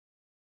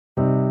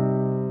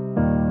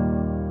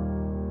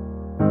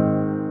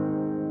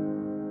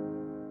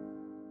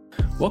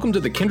Welcome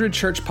to the Kindred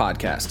Church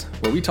podcast,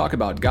 where we talk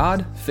about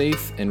God,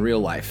 faith, and real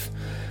life.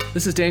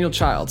 This is Daniel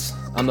Childs.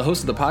 I'm the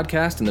host of the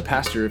podcast and the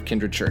pastor of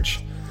Kindred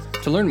Church.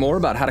 To learn more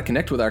about how to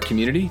connect with our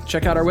community,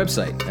 check out our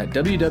website at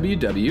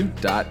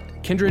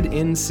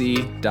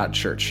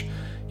www.kindrednc.church.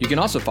 You can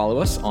also follow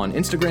us on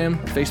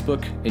Instagram,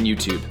 Facebook, and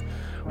YouTube.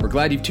 We're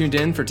glad you've tuned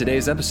in for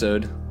today's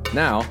episode.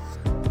 Now,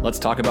 let's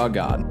talk about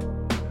God.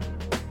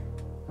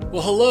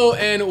 Well, hello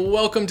and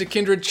welcome to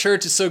Kindred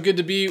Church. It's so good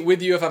to be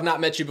with you. If I've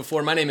not met you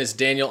before, my name is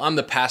Daniel. I'm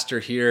the pastor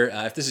here.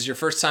 If this is your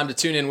first time to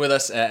tune in with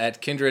us at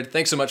Kindred,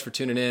 thanks so much for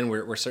tuning in.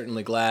 We're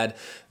certainly glad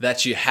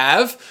that you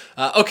have.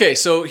 Okay,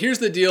 so here's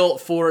the deal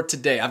for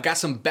today. I've got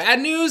some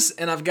bad news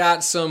and I've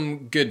got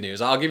some good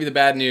news. I'll give you the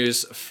bad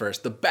news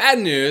first. The bad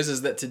news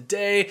is that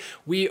today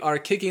we are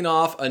kicking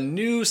off a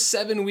new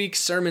 7-week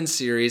sermon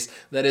series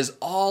that is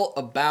all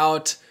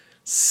about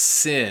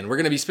sin. We're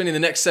going to be spending the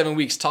next 7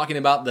 weeks talking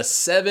about the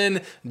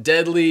 7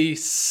 deadly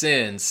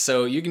sins.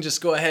 So you can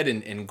just go ahead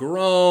and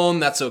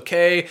groan. That's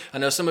okay. I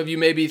know some of you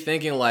may be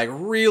thinking like,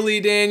 really,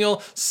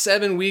 Daniel?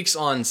 7 weeks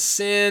on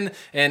sin?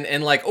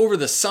 And like over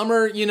the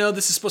summer, you know,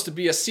 this is supposed to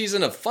be a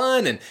season of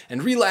fun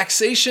and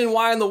relaxation.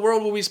 Why in the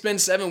world will we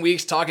spend 7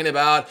 weeks talking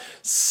about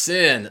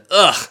sin?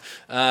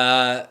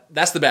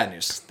 That's the bad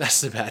news.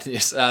 That's the bad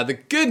news. The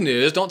good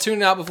news, don't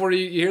tune out before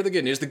you hear the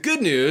good news. The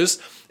good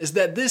news is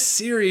that this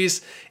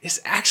series is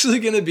actually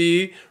going to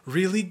be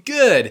really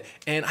good.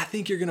 And I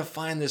think you're going to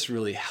find this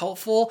really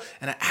helpful.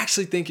 And I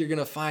actually think you're going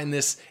to find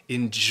this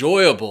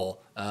enjoyable,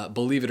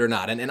 believe it or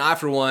not. And I,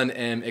 for one,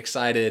 am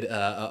excited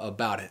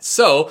about it.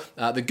 So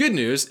the good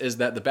news is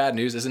that the bad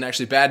news isn't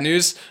actually bad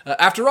news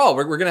after all.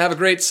 We're going to have a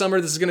great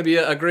summer. This is going to be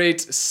a great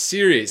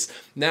series.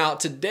 Now,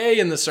 today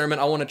in the sermon,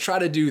 I want to try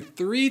to do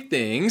 3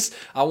 things.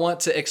 I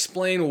want to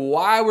explain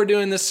why we're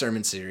doing this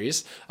sermon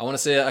series. I want to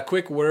say a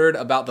quick word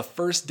about the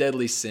first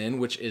deadly sin,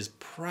 which is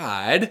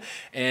pride.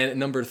 And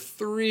number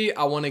 3,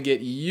 I want to get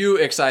you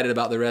excited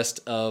about the rest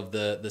of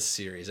the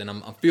series. And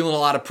I'm feeling a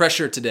lot of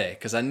pressure today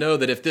because I know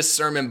that if this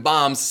sermon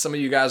bombs, some of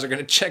you guys are going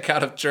to check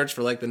out of church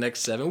for like the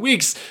next 7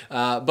 weeks.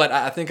 But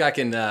I think I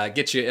can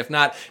get you, if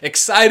not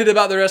excited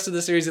about the rest of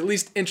the series, at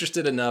least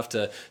interested enough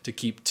to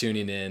keep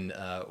tuning in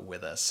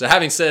with us. So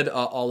having said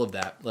all of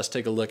that, let's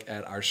take a look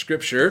at our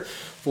scripture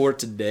for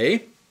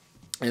today.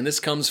 And this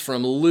comes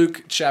from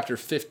Luke chapter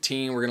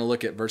 15. We're going to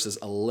look at verses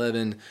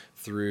 11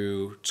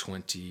 through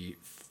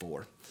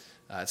 24.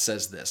 It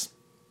says this.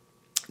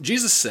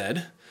 Jesus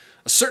said,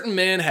 "A certain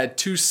man had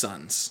 2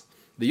 sons.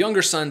 The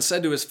younger son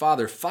said to his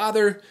father,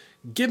 'Father,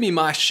 give me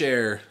my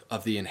share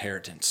of the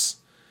inheritance.'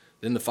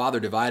 Then the father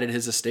divided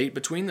his estate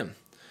between them.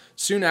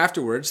 Soon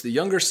afterwards, the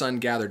younger son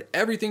gathered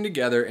everything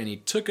together and he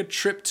took a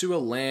trip to a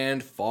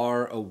land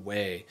far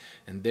away.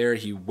 And there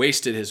he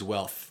wasted his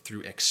wealth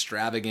through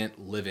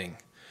extravagant living.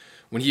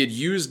 When he had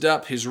used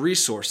up his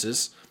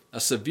resources, a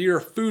severe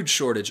food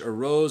shortage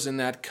arose in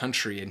that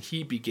country and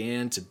he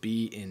began to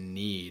be in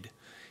need.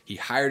 He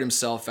hired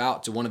himself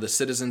out to one of the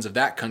citizens of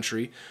that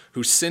country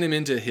who sent him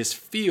into his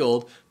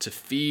field to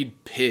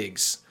feed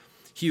pigs.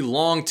 He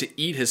longed to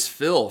eat his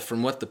fill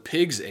from what the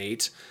pigs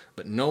ate,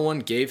 but no one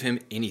gave him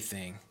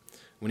anything.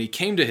 When he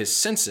came to his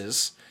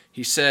senses,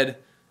 he said,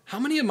 'How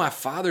many of my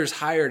father's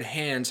hired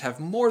hands have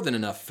more than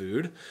enough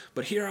food,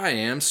 but here I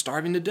am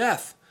starving to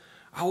death?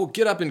 I will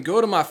get up and go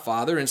to my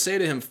father and say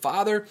to him,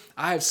 Father,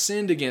 I have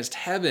sinned against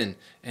heaven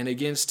and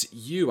against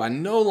you. I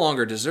no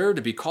longer deserve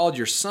to be called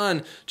your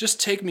son. Just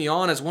take me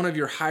on as one of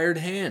your hired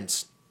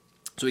hands.'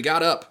 So he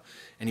got up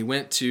and he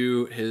went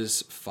to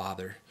his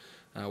father.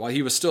 While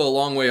he was still a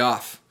long way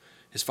off,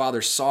 his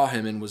father saw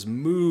him and was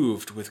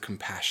moved with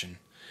compassion.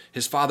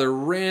 His father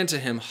ran to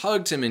him,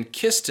 hugged him, and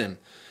kissed him.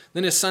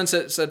 Then his son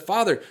said,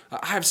 'Father,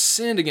 I have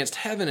sinned against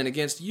heaven and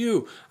against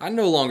you. I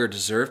no longer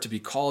deserve to be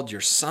called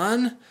your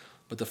son.'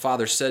 But the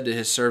father said to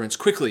his servants,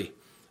 'Quickly,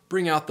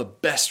 bring out the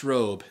best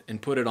robe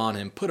and put it on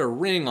him. Put a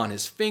ring on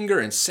his finger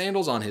and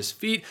sandals on his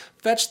feet.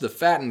 Fetch the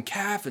fattened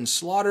calf and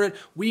slaughter it.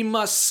 We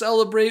must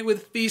celebrate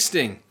with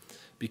feasting,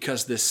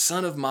 because this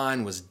son of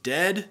mine was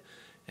dead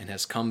and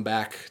has come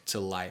back to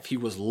life. He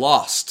was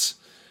lost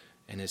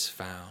and is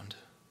found.'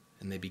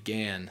 And they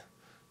began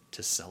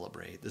to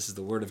celebrate." This is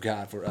the word of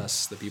God for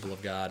us, the people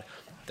of God.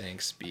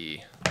 Thanks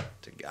be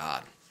to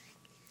God.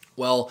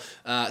 Well,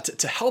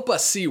 to help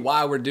us see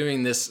why we're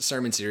doing this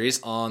sermon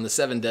series on the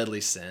 7 deadly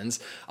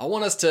sins, I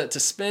want us to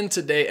spend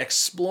today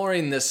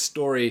exploring this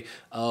story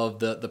of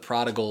the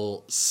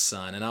prodigal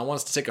son. And I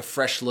want us to take a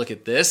fresh look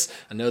at this.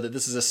 I know that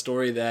this is a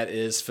story that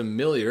is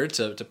familiar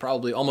to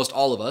probably almost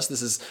all of us.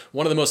 This is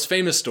one of the most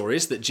famous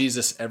stories that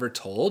Jesus ever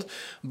told.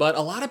 But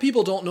a lot of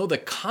people don't know the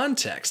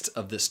context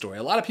of this story.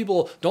 A lot of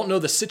people don't know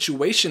the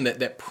situation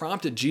that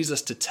prompted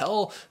Jesus to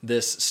tell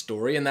this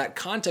story. And that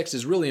context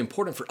is really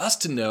important for us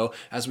to know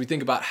as we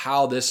think about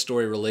how this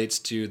story relates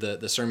to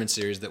the sermon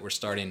series that we're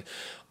starting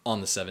on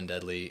the seven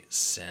deadly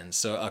sins.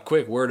 So a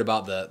quick word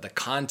about the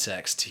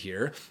context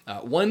here.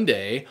 One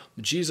day,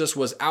 Jesus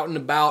was out and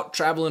about,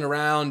 traveling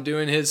around,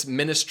 doing his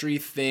ministry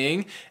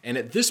thing. And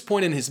at this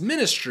point in his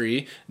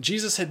ministry,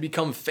 Jesus had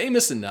become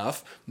famous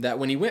enough that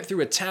when he went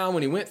through a town,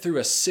 when he went through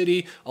a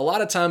city, a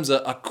lot of times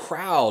a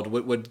crowd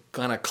would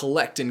kind of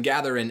collect and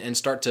gather and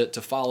start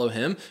to follow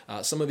him.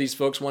 Some of these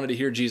folks wanted to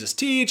hear Jesus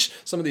teach.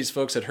 Some of these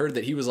folks had heard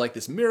that he was like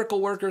this miracle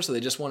worker, so they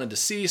just wanted to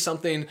see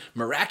something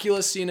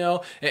miraculous,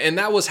 and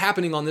that was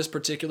happening on this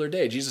particular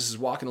day. Jesus is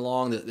walking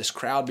along, this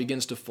crowd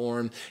begins to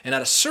form, and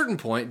at a certain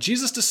point,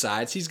 Jesus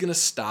decides he's going to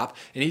stop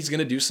and he's going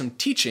to do some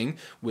teaching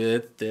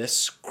with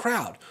this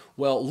crowd.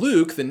 Well,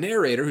 Luke, the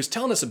narrator who's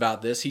telling us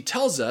about this, he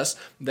tells us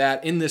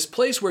that in this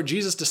place where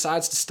Jesus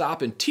decides to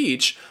stop and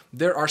teach,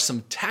 there are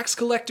some tax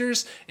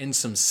collectors and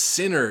some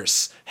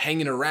sinners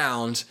hanging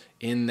around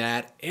in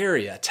that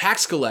area.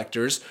 Tax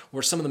collectors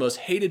were some of the most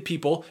hated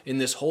people in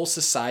this whole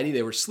society.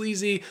 They were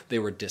sleazy, they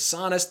were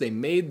dishonest, they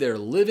made their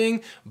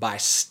living by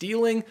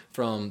stealing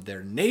from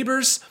their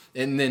neighbors.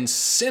 And then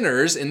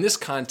sinners, in this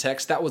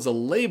context, that was a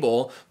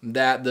label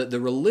that the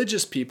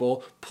religious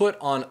people put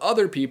on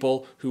other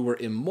people who were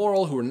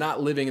immoral, who were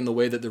not living in the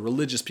way that the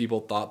religious people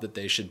thought that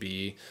they should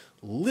be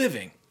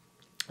living.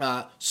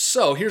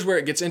 So here's where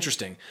it gets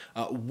interesting.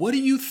 What do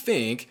you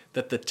think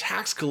that the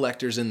tax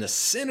collectors and the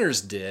sinners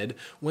did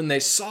when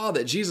they saw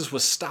that Jesus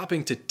was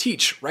stopping to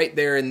teach right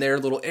there in their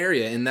little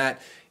area, in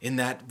that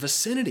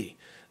vicinity?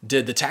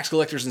 Did the tax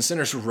collectors and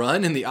sinners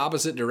run in the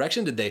opposite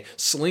direction? Did they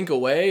slink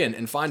away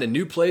and find a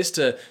new place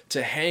to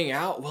hang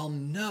out? Well,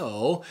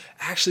 no.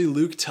 Actually,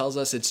 Luke tells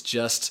us it's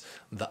just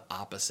the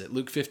opposite.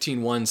 Luke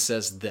 15:1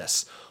 says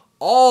this: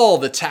 all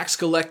the tax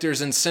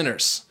collectors and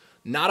sinners,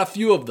 not a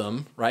few of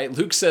them, right?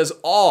 Luke says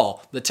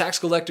all the tax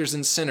collectors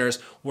and sinners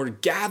were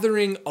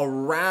gathering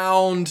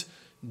around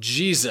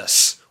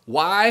Jesus.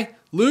 Why,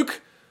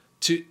 Luke?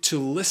 To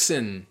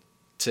listen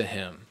to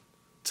him.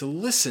 To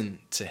listen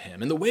to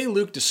him. And the way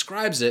Luke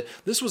describes it,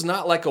 this was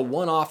not like a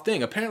one-off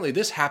thing. Apparently,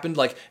 this happened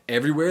like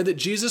everywhere that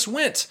Jesus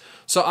went.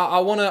 So I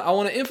want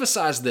to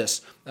emphasize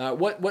this.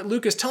 What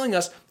Luke is telling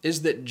us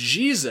is that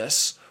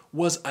Jesus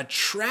was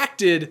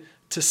attracted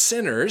to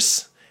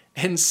sinners,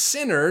 and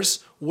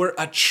sinners were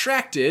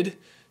attracted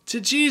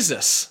to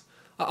Jesus.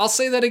 I'll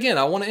say that again.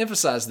 I want to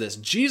emphasize this.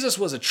 Jesus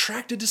was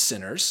attracted to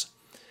sinners,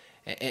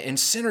 and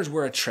sinners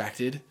were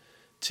attracted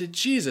to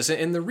Jesus.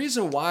 And the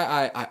reason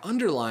why I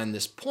underline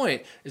this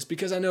point is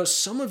because I know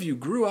some of you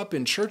grew up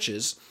in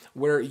churches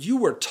where you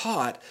were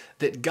taught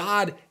that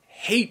God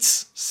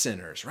hates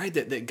sinners, right?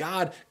 That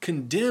God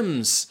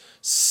condemns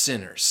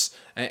sinners.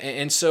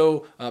 And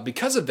so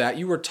because of that,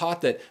 you were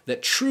taught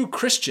that true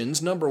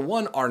Christians, number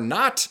one, are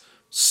not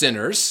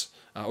sinners,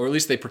 or at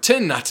least they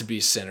pretend not to be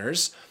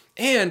sinners,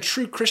 and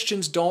true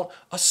Christians don't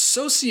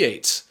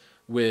associate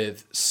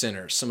with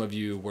sinners. Some of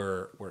you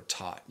were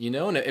taught,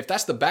 and if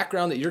that's the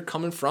background that you're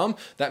coming from,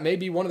 that may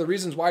be one of the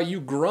reasons why you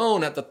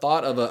groan at the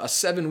thought of a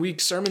 7-week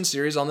sermon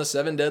series on the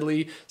 7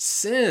 deadly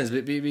sins,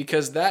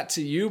 because that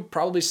to you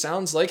probably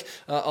sounds like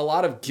a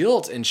lot of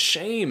guilt and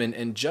shame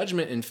and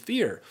judgment and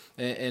fear.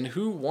 And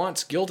who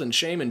wants guilt and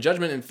shame and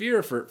judgment and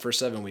fear for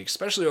 7 weeks,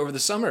 especially over the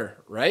summer,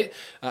 right?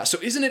 So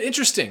isn't it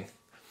interesting?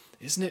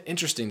 Isn't it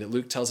interesting that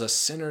Luke tells us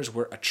sinners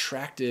were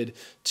attracted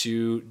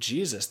to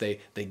Jesus? They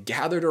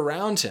gathered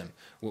around him.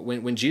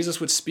 When Jesus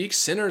would speak,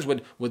 sinners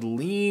would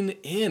lean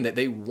in, that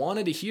they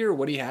wanted to hear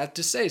what he had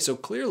to say. So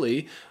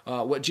clearly,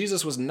 what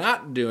Jesus was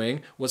not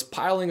doing was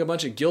piling a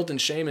bunch of guilt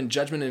and shame and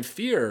judgment and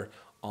fear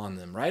on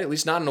them, right? At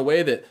least not in a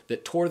way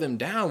that tore them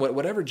down.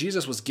 Whatever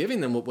Jesus was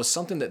giving them was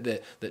something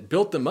that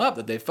built them up,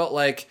 that they felt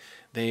like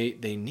they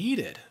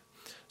needed.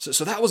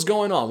 So that was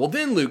going on. Well,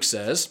 then Luke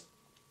says,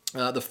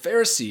 the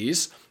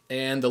Pharisees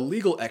and the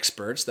legal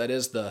experts, that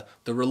is the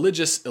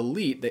religious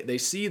elite, they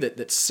see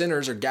that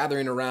sinners are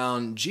gathering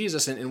around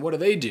Jesus, and what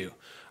do?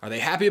 Are they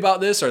happy about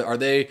this? Are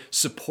they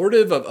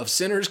supportive of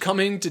sinners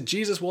coming to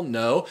Jesus? Well,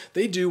 no.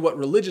 They do what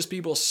religious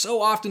people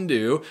so often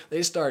do.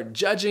 They start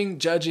judging.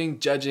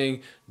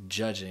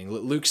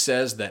 Luke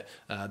says that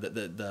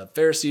the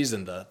Pharisees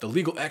and the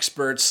legal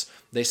experts,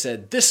 they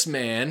said, this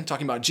man,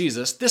 talking about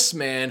Jesus, this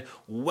man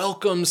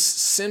welcomes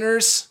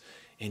sinners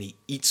and he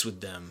eats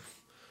with them.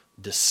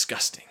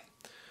 Disgusting.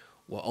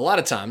 Well, a lot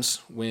of times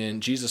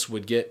when Jesus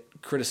would get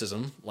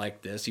criticism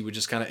like this, he would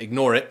just kind of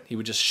ignore it. He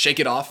would just shake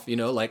it off,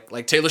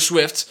 like Taylor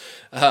Swift.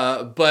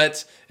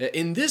 But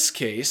in this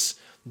case,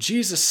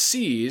 Jesus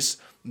sees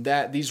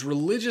that these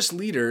religious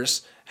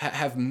leaders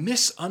have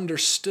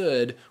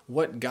misunderstood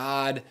what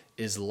God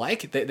is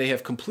like. They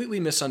have completely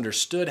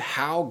misunderstood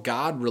how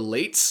God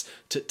relates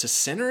to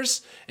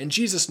sinners. And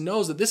Jesus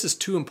knows that this is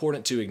too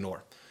important to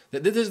ignore.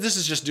 This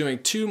is just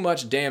doing too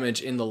much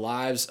damage in the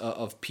lives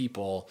of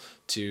people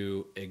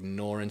to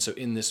ignore. And so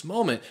in this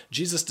moment,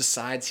 Jesus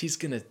decides he's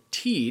going to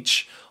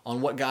teach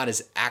on what God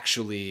is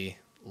actually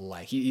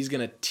like. He's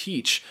going to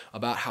teach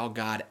about how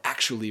God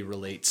actually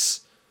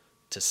relates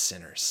to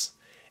sinners.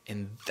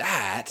 And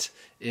that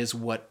is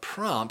what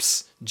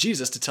prompts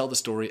Jesus to tell the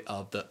story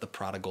of the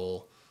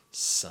prodigal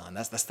son.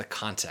 That's the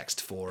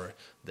context for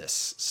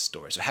this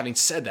story. So having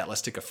said that,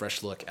 let's take a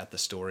fresh look at the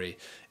story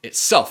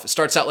itself. It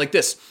starts out like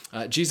this.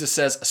 Jesus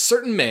says, a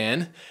certain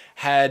man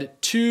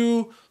had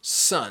 2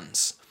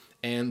 sons,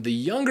 and the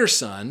younger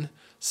son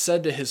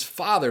said to his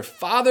father,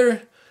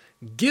 Father,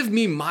 give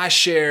me my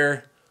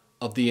share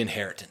of the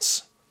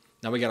inheritance.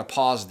 Now we got to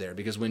pause there,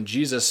 because when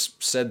Jesus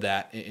said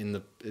that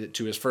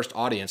to his first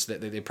audience,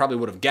 they probably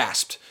would have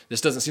gasped.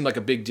 This doesn't seem like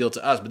a big deal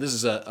to us, but this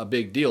is a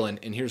big deal,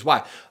 and here's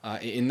why.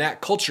 In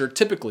that culture,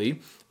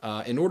 typically,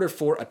 in order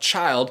for a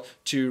child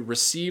to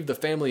receive the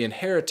family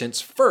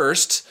inheritance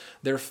first,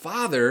 their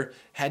father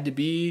had to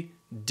be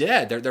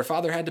dead. Their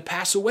father had to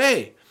pass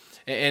away.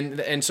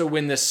 And so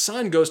when this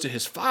son goes to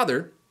his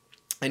father,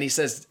 and he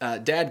says,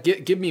 Dad,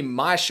 give me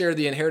my share of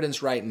the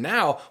inheritance right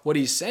now. What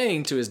he's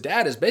saying to his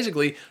dad is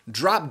basically,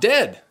 drop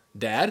dead,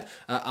 Dad.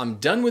 I'm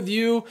done with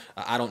you.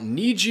 I don't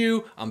need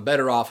you. I'm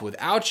better off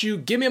without you.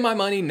 Give me my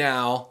money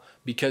now,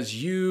 because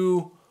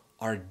you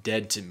are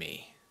dead to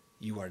me.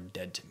 You are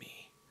dead to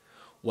me.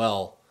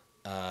 Well,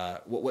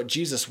 what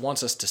Jesus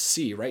wants us to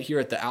see right here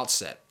at the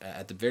outset,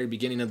 at the very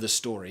beginning of the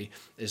story,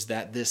 is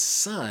that this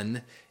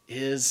son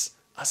is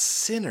a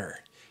sinner.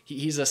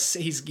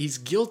 He's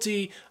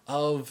guilty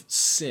of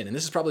sin. And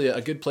this is probably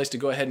a good place to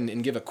go ahead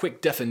and give a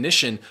quick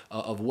definition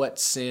of what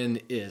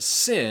sin is.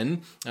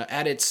 Sin,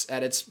 at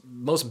its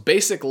most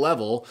basic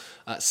level,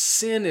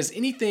 sin is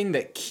anything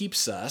that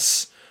keeps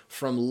us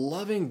from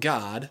loving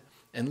God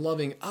and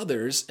loving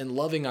others and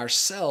loving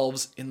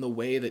ourselves in the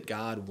way that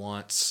God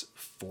wants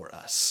for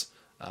us.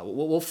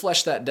 We'll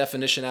flesh that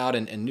definition out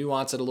and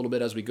nuance it a little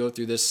bit as we go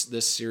through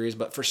this series.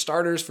 But for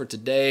starters, for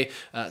today,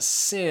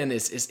 sin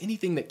is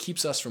anything that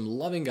keeps us from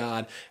loving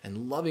God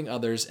and loving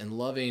others and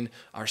loving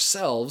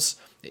ourselves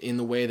in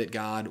the way that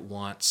God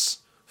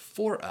wants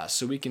for us.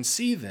 So we can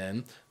see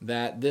then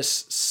that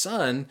this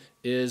son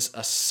is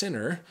a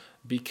sinner,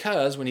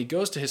 because when he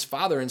goes to his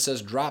father and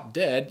says, drop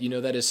dead,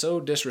 that is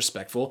so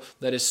disrespectful,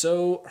 that is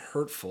so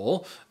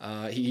hurtful.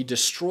 He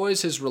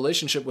destroys his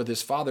relationship with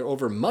his father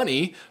over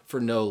money,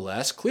 for no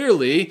less.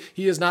 Clearly,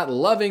 he is not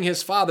loving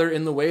his father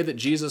in the way that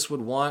Jesus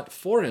would want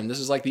for him. This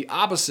is like the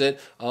opposite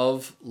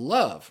of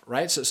love,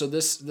 right? So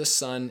this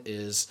son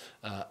is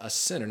a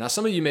sinner. Now,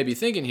 some of you may be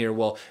thinking here,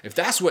 well, if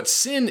that's what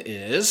sin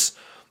is,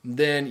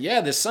 then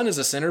yeah, this son is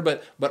a sinner,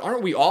 but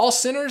aren't we all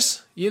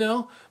sinners?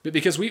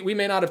 Because we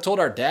may not have told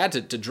our dad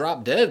to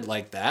drop dead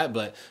like that,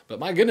 but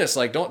my goodness,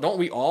 like don't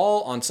we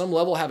all on some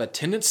level have a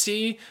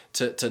tendency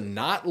to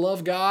not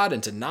love God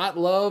and to not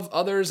love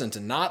others and to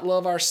not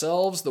love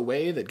ourselves the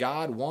way that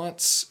God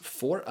wants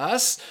for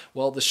us?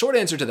 Well, the short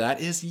answer to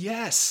that is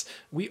yes,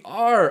 we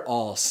are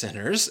all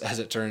sinners, as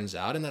it turns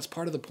out, and that's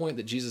part of the point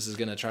that Jesus is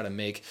going to try to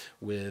make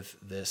with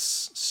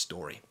this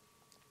story.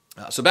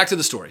 So back to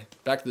the story.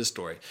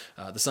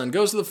 The son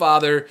goes to the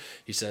father.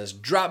 He says,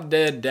 drop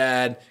dead,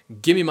 Dad.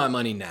 Give me my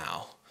money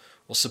now.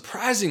 Well,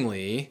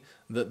 surprisingly,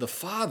 the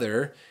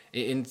father,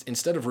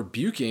 instead of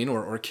rebuking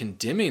or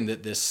condemning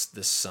this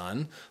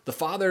son, the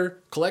father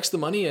collects the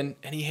money and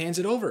he hands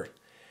it over.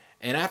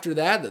 And after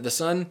that, the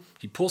son,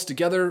 he pulls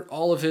together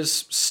all of his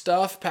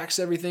stuff, packs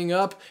everything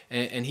up,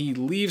 and he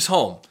leaves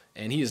home.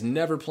 And he is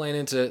never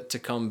planning to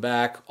come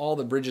back. All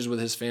the bridges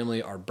with his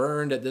family are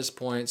burned at this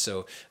point.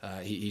 So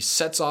he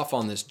sets off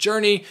on this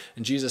journey.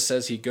 And Jesus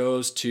says he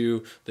goes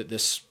to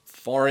this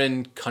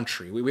foreign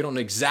country. We don't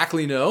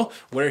exactly know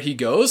where he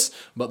goes,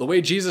 but the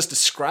way Jesus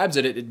describes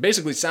it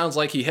basically sounds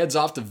like he heads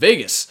off to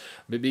Vegas,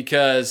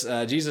 because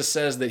Jesus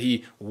says that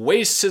he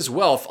wastes his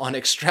wealth on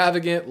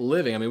extravagant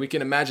living. I mean, we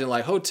can imagine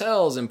like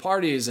hotels and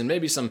parties and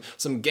maybe some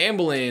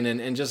gambling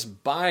and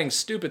just buying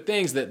stupid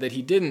things that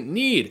he didn't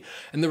need.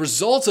 And the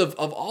result of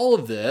all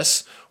of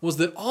this was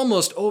that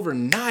almost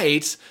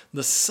overnight,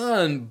 the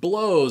son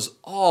blows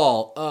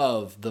all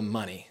of the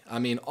money. I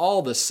mean, all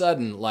of a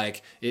sudden,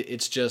 like,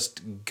 it's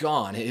just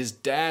gone. His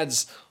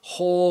dad's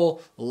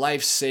whole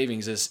life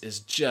savings is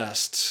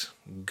just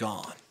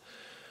gone.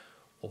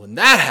 Well, when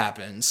that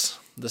happens,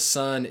 the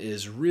son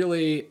is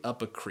really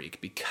up a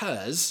creek,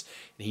 because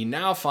he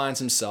now finds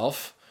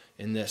himself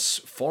in this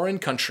foreign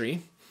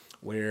country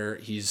where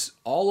he's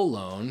all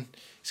alone.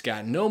 He's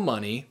got no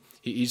money.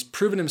 He's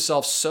proven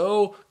himself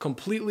so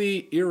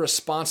completely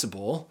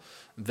irresponsible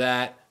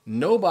that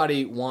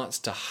nobody wants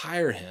to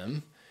hire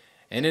him.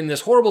 And in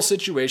this horrible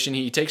situation,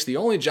 he takes the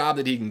only job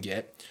that he can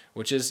get,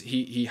 which is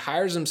he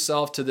hires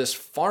himself to this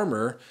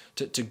farmer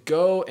to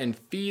go and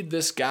feed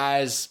this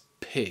guy's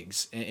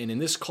pigs. And in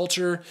this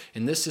culture,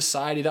 in this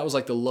society, that was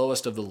like the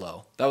lowest of the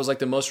low. That was like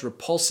the most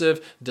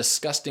repulsive,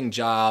 disgusting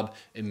job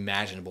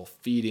imaginable,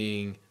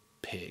 feeding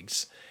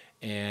pigs.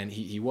 And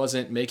he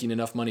wasn't making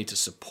enough money to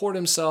support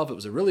himself. It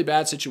was a really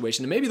bad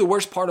situation. And maybe the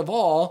worst part of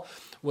all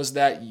was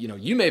that,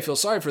 you may feel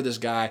sorry for this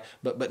guy,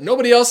 but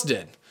nobody else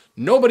did.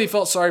 Nobody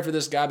felt sorry for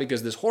this guy,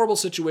 because this horrible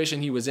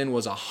situation he was in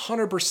was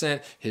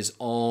 100% his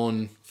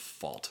own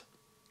fault.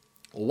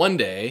 Well, one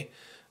day,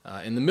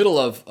 in the middle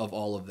of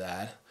all of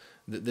that,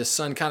 this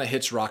son kind of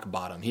hits rock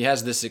bottom. He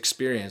has this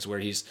experience where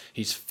he's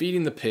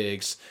feeding the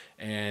pigs,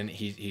 and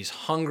he's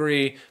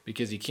hungry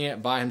because he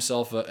can't buy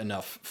himself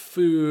enough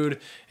food,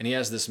 and he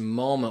has this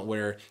moment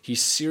where he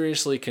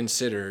seriously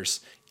considers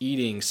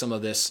eating some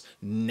of this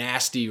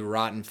nasty,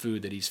 rotten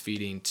food that he's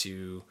feeding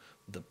to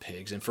the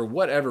pigs. And for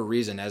whatever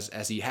reason,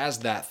 as he has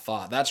that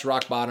thought, that's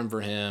rock bottom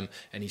for him,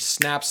 and he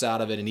snaps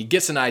out of it, and he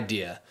gets an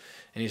idea.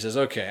 And he says,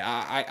 okay,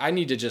 I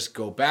need to just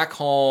go back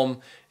home,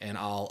 and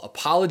I'll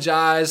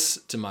apologize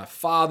to my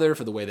father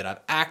for the way that I've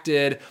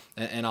acted,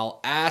 and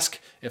I'll ask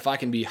if I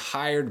can be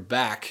hired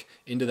back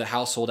into the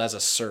household as a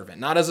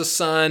servant. Not as a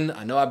son,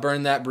 I know I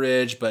burned that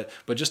bridge, but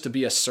just to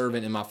be a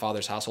servant in my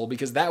father's household,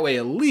 because that way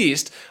at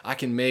least I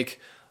can make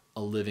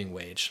a living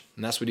wage.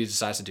 And that's what he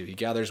decides to do. He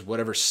gathers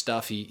whatever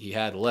stuff he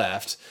had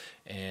left,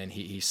 and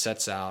he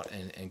sets out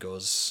and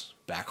goes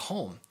back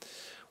home.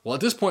 Well,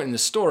 at this point in the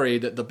story,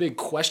 the big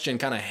question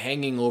kind of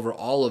hanging over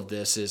all of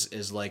this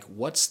is like,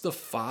 what's the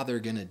father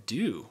going to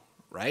do,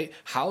 right?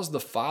 How's the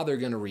father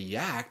going to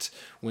react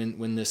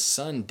when this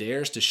son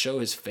dares to show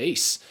his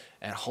face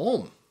at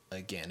home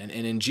again? And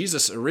in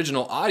Jesus'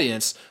 original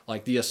audience,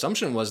 like, the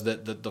assumption was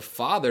that the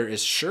father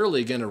is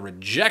surely going to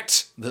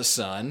reject the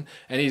son,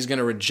 and he's going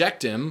to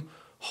reject him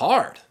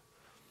hard.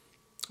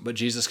 But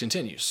Jesus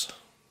continues.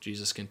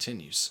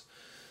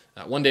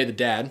 One day the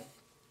dad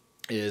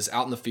is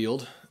out in the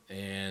field,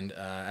 and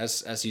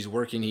as he's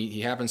working, he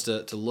happens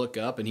to look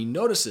up, and he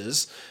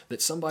notices that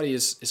somebody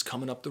is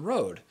coming up the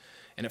road.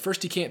 And at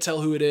first he can't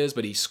tell who it is,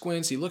 but he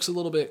squints, he looks a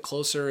little bit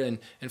closer, and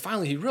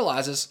finally he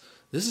realizes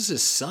this is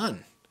his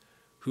son,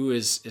 who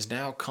is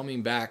now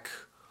coming back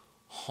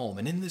home.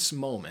 And in this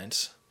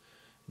moment,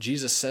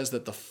 Jesus says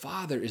that the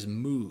father is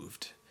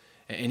moved.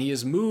 And he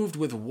is moved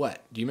with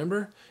what? Do you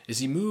remember? Is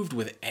he moved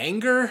with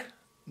anger?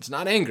 It's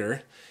not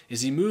anger.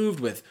 Is he moved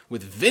with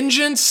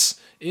vengeance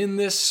in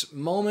this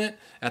moment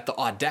at the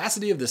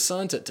audacity of the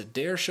son to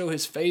dare show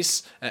his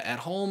face at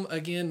home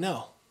again?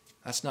 No,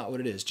 that's not what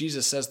it is.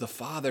 Jesus says the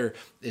father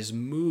is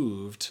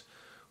moved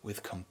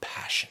with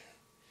compassion.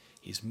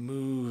 He's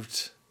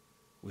moved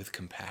with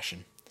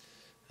compassion.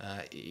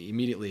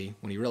 Immediately,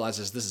 when he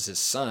realizes this is his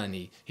son,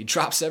 he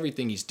drops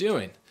everything he's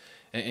doing,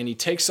 and he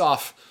takes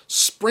off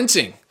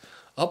sprinting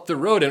up the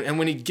road. And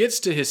when he gets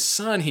to his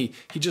son, he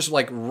just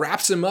like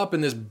wraps him up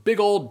in this big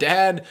old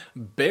dad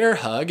bear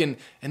hug. And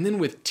then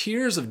with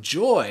tears of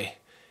joy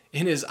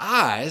in his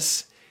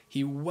eyes,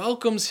 he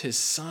welcomes his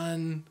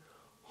son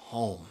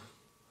home.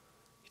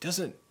 He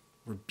doesn't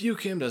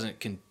rebuke him, doesn't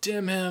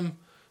condemn him,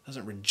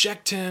 doesn't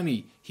reject him.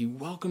 He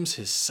welcomes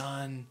his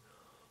son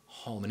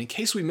home. And in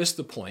case we missed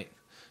the point,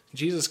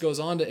 Jesus goes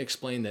on to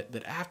explain that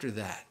after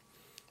that,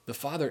 the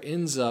father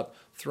ends up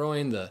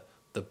throwing the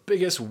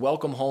biggest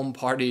welcome home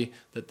party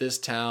that this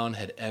town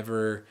had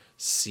ever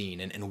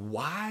seen. And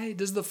why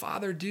does the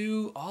father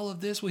do all of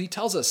this? Well, he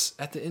tells us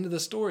at the end of the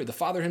story. The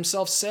father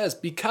himself says,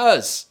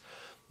 because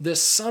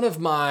this son of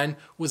mine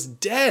was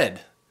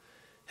dead,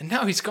 and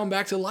now he's come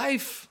back to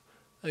life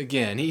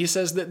again. He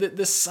says that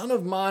this son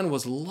of mine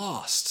was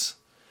lost,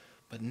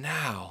 but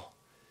now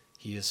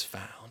he is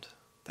found.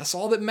 That's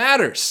all that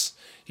matters.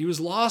 He was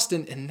lost,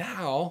 and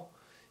now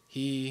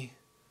he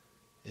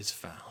is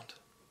found.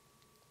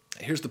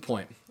 Here's the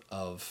point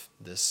of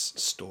this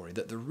story,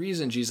 that the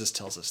reason Jesus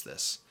tells us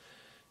this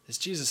is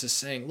Jesus is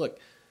saying, look,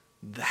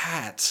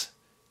 that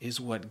is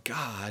what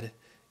God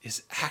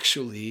is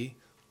actually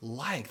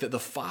like. That the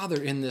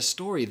father in this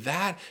story,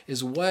 that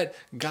is what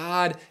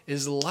God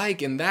is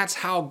like, and that's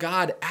how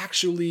God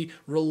actually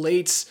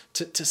relates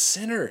to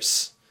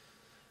sinners.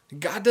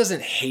 God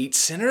doesn't hate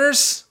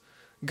sinners.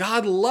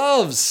 God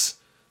loves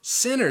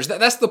sinners.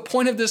 That's the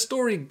point of this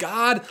story.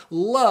 God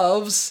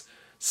loves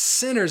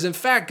sinners. In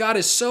fact, God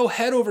is so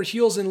head over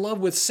heels in love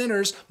with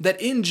sinners that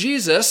in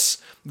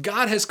Jesus,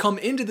 God has come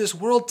into this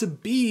world to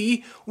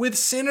be with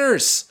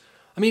sinners.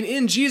 I mean,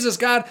 in Jesus,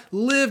 God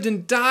lived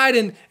and died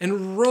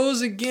and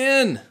rose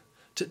again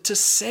to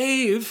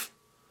save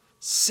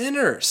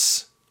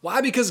sinners.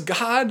 Why? Because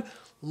God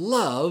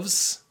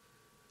loves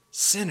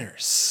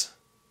sinners.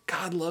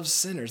 God loves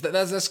sinners.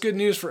 That's good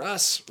news for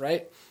us,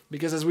 right?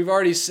 Because as we've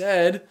already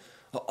said,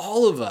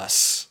 all of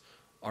us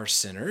are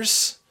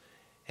sinners.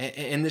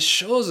 And this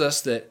shows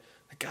us that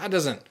God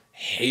doesn't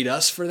hate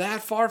us for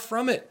that. Far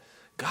from it.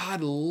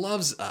 God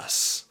loves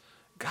us.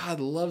 God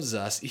loves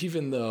us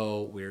even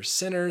though we're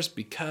sinners,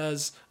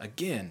 because,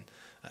 again,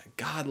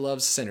 God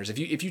loves sinners.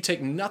 If you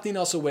take nothing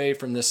else away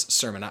from this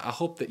sermon, I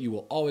hope that you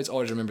will always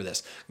remember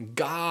this.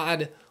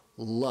 God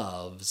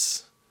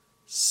loves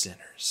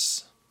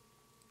sinners.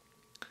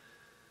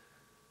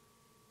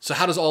 So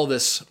how does all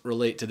this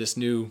relate to this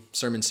new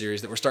sermon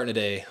series that we're starting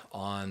today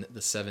on the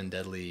 7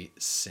 deadly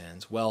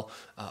sins? Well,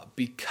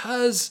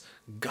 because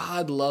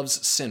God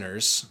loves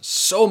sinners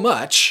so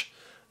much,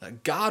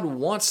 God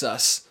wants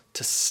us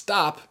to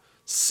stop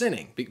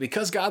sinning.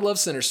 Because God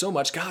loves sinners so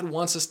much, God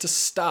wants us to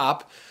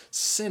stop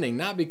sinning,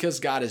 not because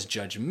God is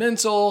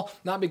judgmental,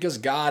 not because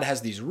God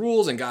has these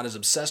rules and God is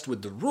obsessed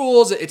with the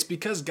rules. It's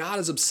because God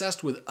is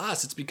obsessed with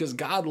us. It's because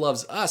God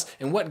loves us.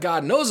 And what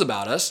God knows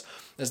about us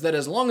is that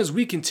as long as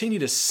we continue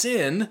to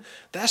sin,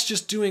 that's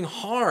just doing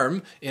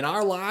harm in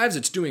our lives.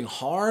 It's doing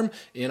harm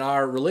in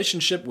our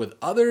relationship with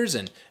others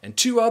and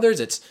to others.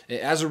 It's,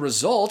 as a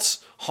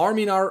result,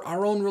 harming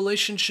our own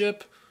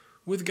relationship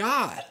with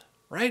God,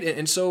 right?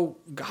 And so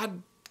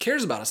God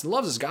cares about us and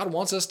loves us. God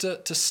wants us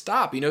to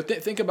stop.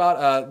 Think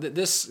about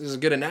this is a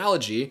good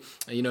analogy.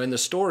 In the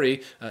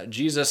story,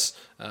 Jesus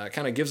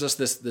kind of gives us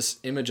this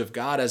image of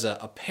God as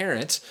a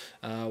parent.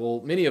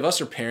 Well, many of us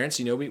are parents.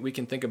 We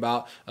can think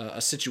about a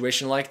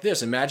situation like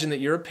this. Imagine that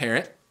you're a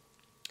parent.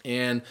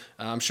 And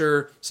I'm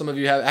sure some of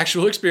you have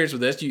actual experience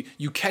with this.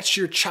 You catch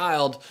your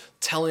child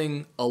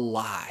telling a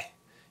lie.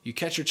 You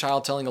catch your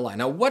child telling a lie.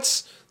 Now,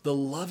 what's the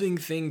loving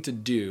thing to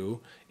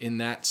do in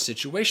that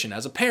situation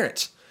as a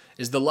parent?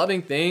 Is the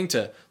loving thing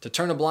to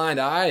turn a blind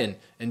eye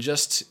and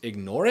just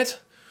ignore it?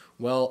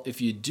 Well,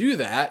 if you do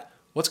that,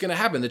 what's going to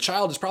happen? The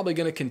child is probably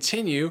going to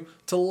continue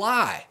to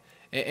lie.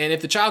 And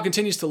if the child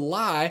continues to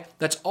lie,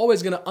 that's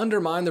always going to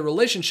undermine the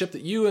relationship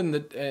that you and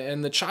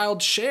the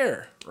child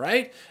share,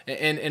 right?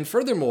 And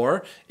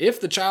furthermore, if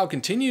the child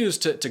continues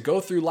to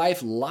go through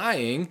life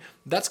lying,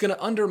 that's going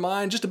to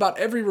undermine just about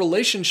every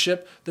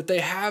relationship that they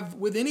have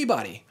with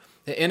anybody.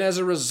 And as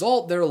a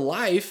result, their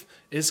life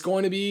is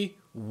going to be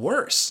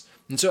worse.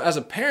 And so as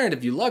a parent,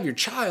 if you love your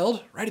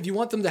child, right, if you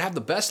want them to have the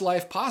best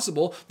life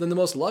possible, then the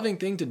most loving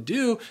thing to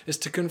do is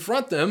to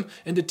confront them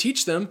and to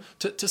teach them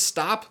to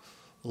stop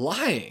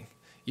lying.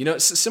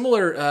 It's a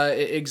similar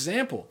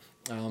example.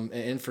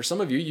 And for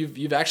some of you,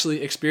 you've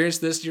actually experienced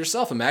this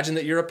yourself. Imagine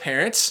that you're a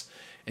parent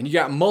and you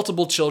got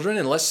multiple children,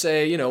 and let's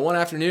say, one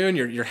afternoon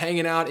you're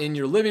hanging out in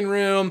your living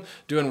room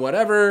doing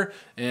whatever,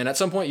 and at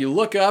some point you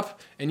look up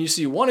and you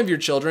see one of your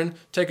children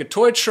take a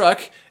toy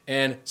truck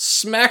and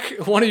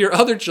smack one of your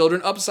other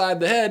children upside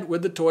the head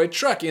with the toy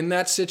truck. In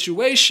that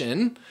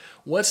situation,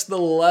 what's the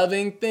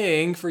loving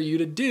thing for you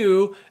to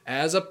do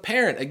as a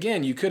parent?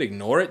 Again, you could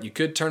ignore it, you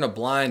could turn a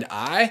blind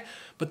eye,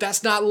 but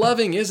that's not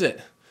loving, is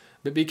it?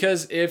 But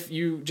because if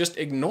you just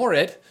ignore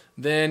it,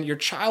 then your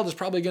child is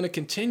probably going to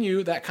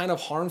continue that kind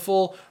of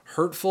harmful,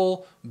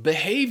 hurtful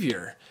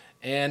behavior.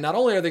 And not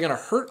only are they going to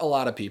hurt a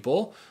lot of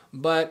people,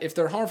 but if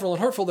they're harmful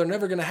and hurtful, they're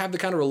never going to have the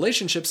kind of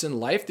relationships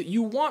in life that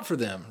you want for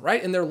them,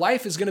 right? And their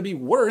life is going to be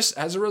worse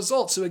as a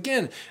result. So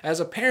again, as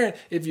a parent,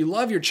 if you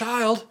love your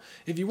child,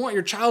 if you want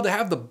your child to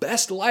have the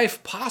best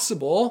life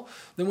possible,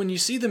 then when you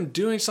see them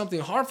doing something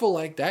harmful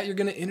like that, you're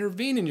going to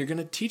intervene and you're going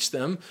to teach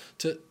them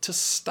to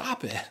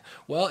stop it.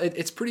 Well,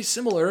 it's pretty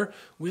similar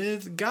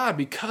with God.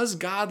 Because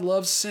God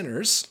loves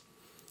sinners,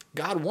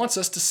 God wants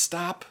us to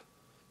stop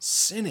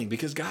sinning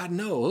because God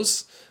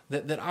knows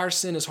that our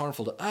sin is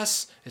harmful to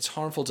us. It's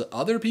harmful to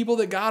other people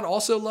that God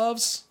also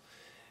loves.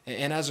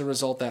 And as a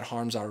result, that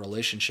harms our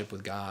relationship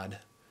with God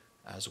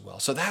as well.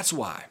 So that's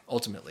why,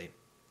 ultimately,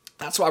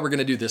 that's why we're going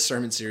to do this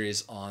sermon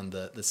series on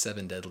the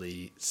 7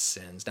 deadly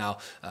sins. Now,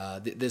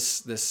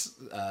 this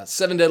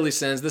 7 deadly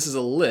sins, this is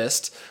a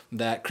list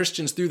that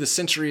Christians through the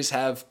centuries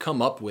have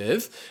come up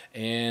with.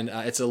 And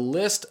it's a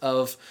list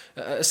of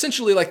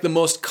essentially like the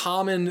most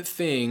common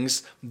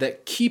things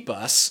that keep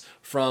us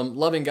from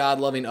loving God,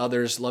 loving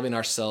others, loving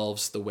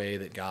ourselves the way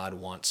that God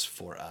wants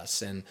for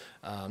us. And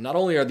not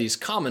only are these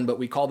common, but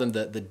we call them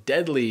the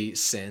deadly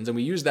sins. And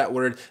we use that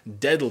word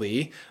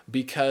deadly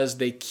because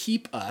they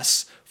keep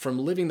us from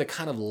living the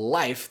kind of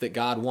life that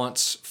God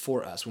wants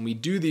for us. When we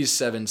do these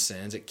 7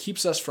 sins, it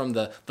keeps us from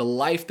the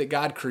life that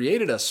God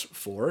created us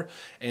for.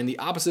 And the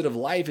opposite of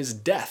life is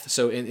death.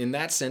 So in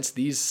that sense,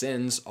 these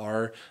sins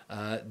are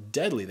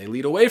deadly. They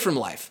lead away from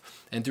life.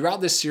 And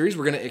throughout this series,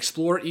 we're going to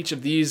explore each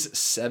of these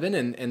 7.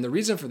 And the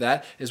reason for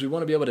that is we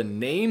want to be able to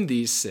name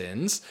these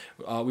sins.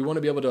 We want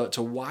to be able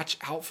to watch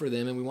out for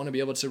them, and we want to be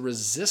able to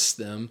resist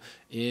them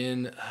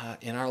in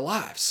our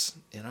lives.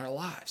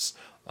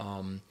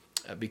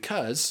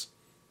 Because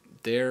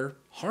they're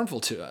harmful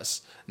to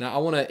us. Now, I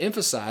want to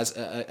emphasize,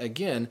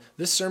 again,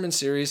 this sermon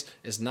series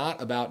is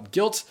not about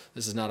guilt.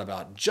 This is not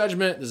about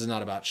judgment. This is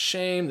not about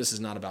shame. This is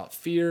not about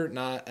fear,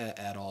 not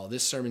at all.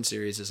 This sermon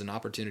series is an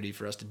opportunity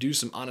for us to do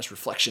some honest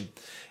reflection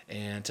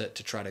and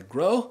to try to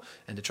grow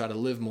and to try to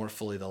live more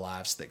fully the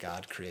lives that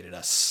God created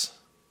us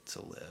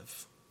to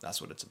live.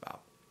 That's what it's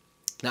about.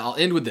 Now, I'll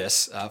end with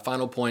this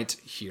final point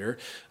here.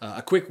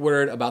 A quick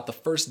word about the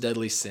first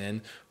deadly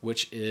sin,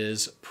 which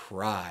is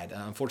pride.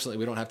 Unfortunately,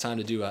 we don't have time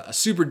to do a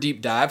super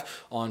deep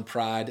dive on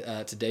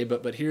pride today,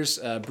 but here's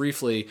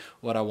briefly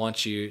what I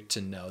want you to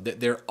know. That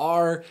there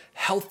are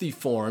healthy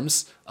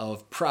forms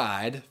of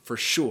pride for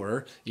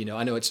sure.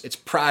 I know it's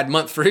Pride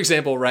Month, for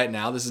example, right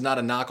now. This is not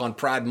a knock on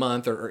Pride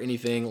Month or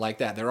anything like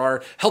that. There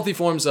are healthy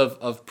forms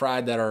of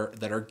pride that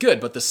are good,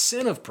 but the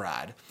sin of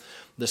pride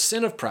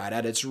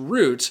at its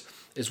root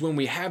is when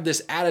we have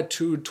this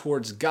attitude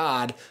towards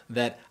God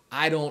that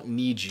I don't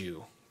need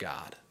you,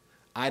 God.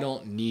 I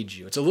don't need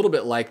you. It's a little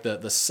bit like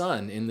the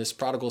son in this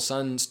prodigal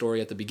son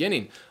story at the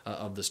beginning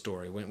of the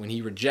story when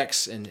he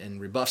rejects and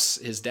rebuffs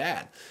his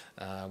dad.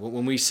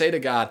 When we say to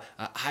God,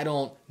 I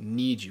don't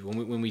need you.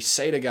 When we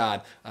say to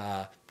God,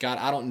 God,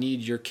 I don't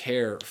need your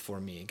care for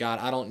me. God,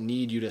 I don't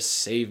need you to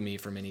save me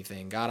from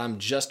anything. God, I'm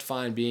just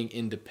fine being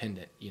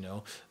independent.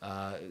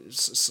 A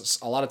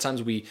lot of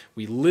times we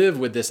live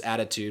with this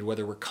attitude,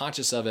 whether we're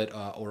conscious of it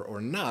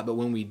or not. But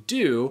when we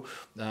do,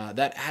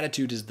 that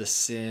attitude is the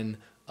sin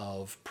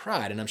of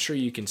pride. And I'm sure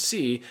you can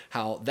see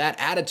how that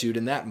attitude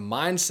and that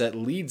mindset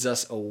leads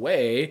us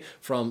away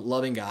from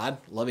loving God,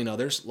 loving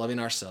others, loving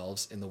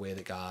ourselves in the way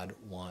that God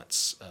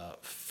wants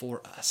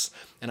for us.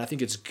 And I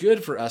think it's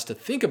good for us to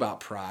think about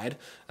pride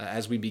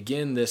as we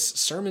begin this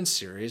sermon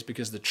series,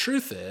 because the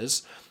truth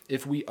is,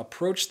 if we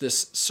approach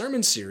this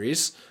sermon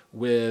series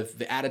with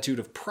the attitude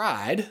of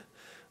pride,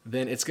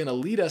 then it's going to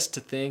lead us to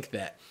think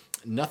that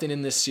nothing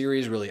in this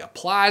series really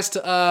applies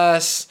to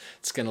us.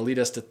 It's going to lead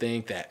us to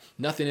think that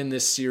nothing in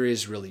this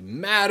series really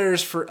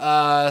matters for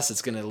us.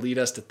 It's going to lead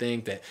us to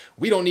think that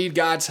we don't need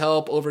God's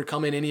help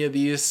overcoming any of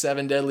these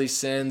 7 deadly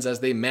sins as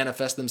they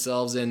manifest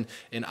themselves in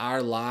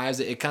our lives.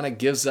 It kind of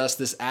gives us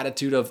this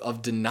attitude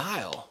of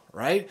denial,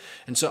 right?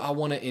 And so I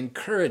want to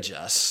encourage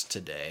us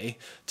today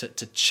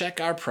to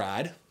check our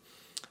pride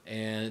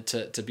and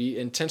to be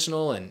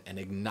intentional and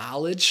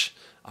acknowledge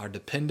our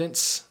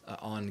dependence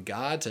on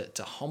God,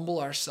 to humble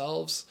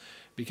ourselves,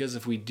 because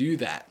if we do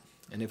that,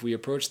 and if we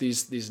approach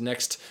these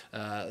next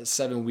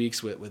 7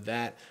 weeks with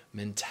that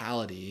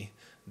mentality,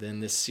 then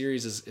this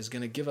series is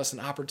going to give us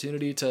an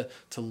opportunity to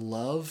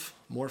love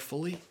more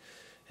fully,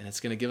 and it's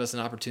going to give us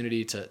an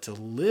opportunity to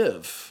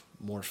live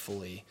more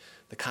fully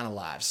the kind of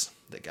lives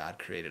that God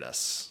created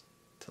us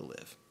to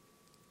live.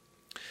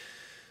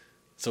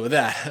 So with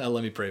that,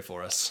 let me pray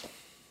for us.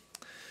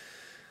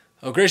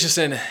 Oh, gracious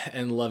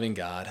and loving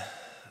God,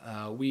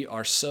 we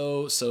are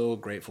so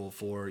grateful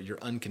for your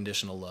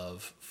unconditional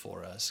love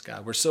for us,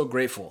 God. We're so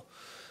grateful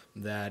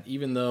that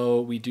even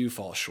though we do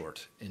fall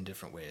short in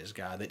different ways,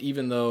 God, that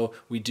even though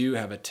we do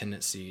have a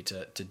tendency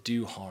to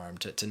do harm,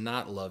 to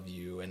not love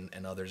you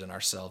and others and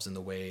ourselves in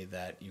the way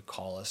that you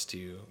call us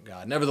to,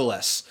 God,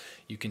 nevertheless,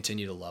 you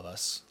continue to love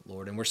us,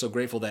 Lord. And we're so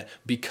grateful that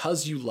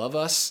because you love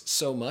us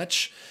so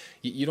much,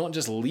 you don't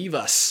just leave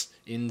us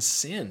in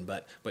sin,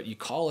 but you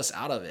call us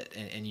out of it,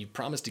 and you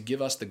promise to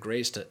give us the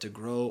grace to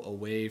grow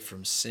away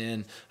from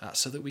sin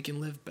so that we can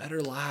live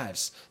better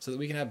lives, so that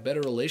we can have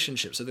better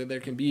relationships, so that there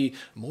can be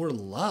more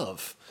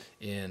love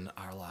in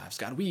our lives.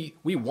 God, we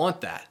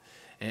want that.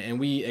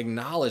 And we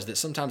acknowledge that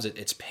sometimes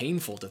it's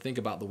painful to think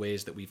about the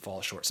ways that we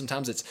fall short.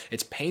 Sometimes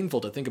it's painful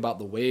to think about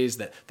the ways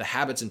that the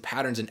habits and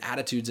patterns and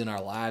attitudes in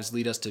our lives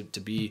lead us to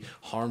be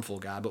harmful,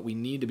 God. But we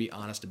need to be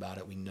honest about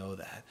it. We know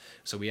that.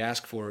 So we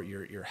ask for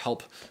your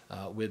help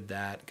with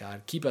that,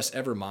 God. Keep us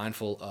ever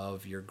mindful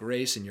of your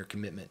grace and your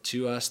commitment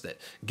to us that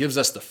gives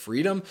us the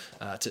freedom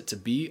to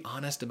be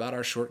honest about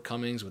our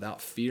shortcomings without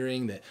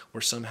fearing that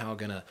we're somehow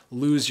going to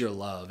lose your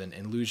love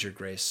and lose your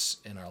grace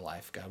in our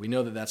life, God. We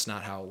know that that's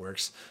not how it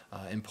works.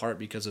 In part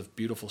because of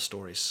beautiful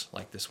stories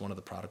like this one of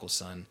the prodigal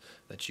son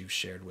that you've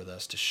shared with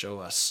us to show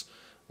us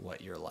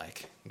what you're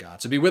like,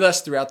 God. So be with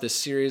us throughout this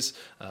series.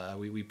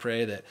 We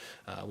pray that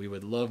we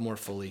would love more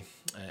fully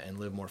and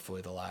live more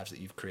fully the lives that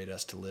you've created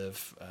us to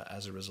live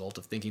as a result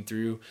of thinking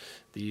through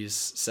these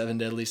 7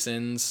 deadly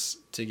sins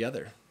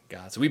together,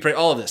 God. So we pray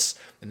all of this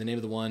in the name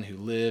of the one who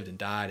lived and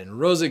died and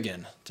rose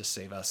again to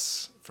save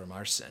us from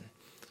our sin.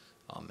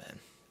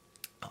 Amen.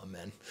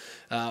 Amen.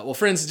 Well,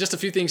 friends, just a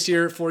few things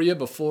here for you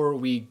before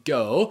we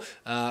go.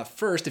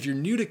 First, if you're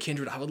new to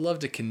Kindred, I would love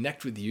to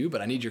connect with you, but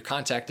I need your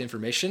contact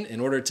information in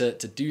order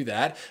to do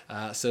that.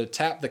 So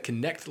tap the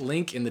connect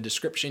link in the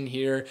description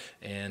here,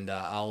 and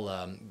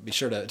I'll be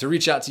sure to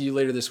reach out to you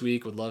later this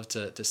week. Would love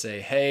to say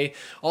hey.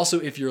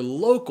 Also, if you're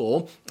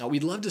local,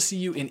 we'd love to see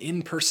you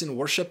in-person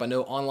worship. I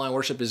know online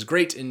worship is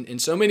great in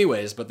so many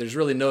ways, but there's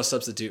really no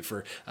substitute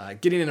for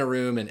getting in a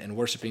room and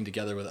worshiping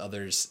together with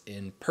others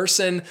in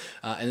person.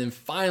 And then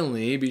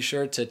finally, be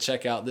sure to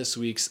check out this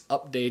week's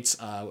updates.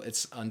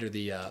 It's under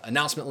the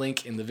announcement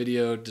link in the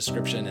video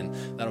description,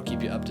 and that'll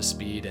keep you up to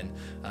speed and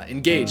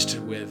engaged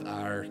with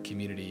our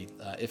community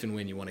if and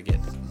when you want to get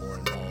more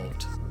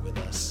involved with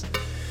us.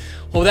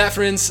 Well, with that,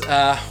 friends,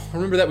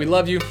 remember that we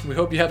love you. We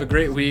hope you have a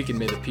great week, and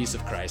may the peace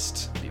of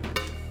Christ be with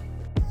you.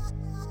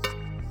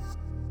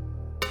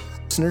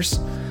 Listeners,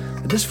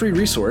 this free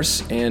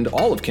resource and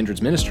all of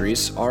Kindred's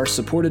ministries are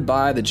supported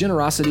by the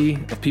generosity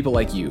of people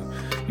like you.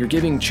 Your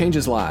giving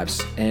changes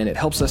lives, and it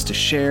helps us to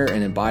share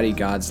and embody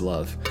God's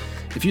love.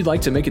 If you'd like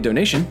to make a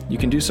donation, you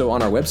can do so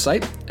on our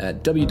website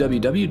at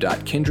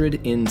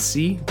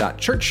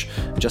www.kindrednc.church.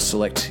 Just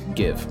select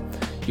Give.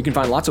 You can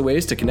find lots of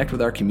ways to connect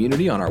with our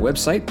community on our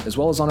website, as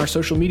well as on our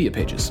social media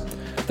pages.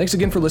 Thanks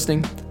again for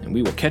listening, and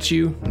we will catch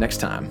you next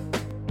time.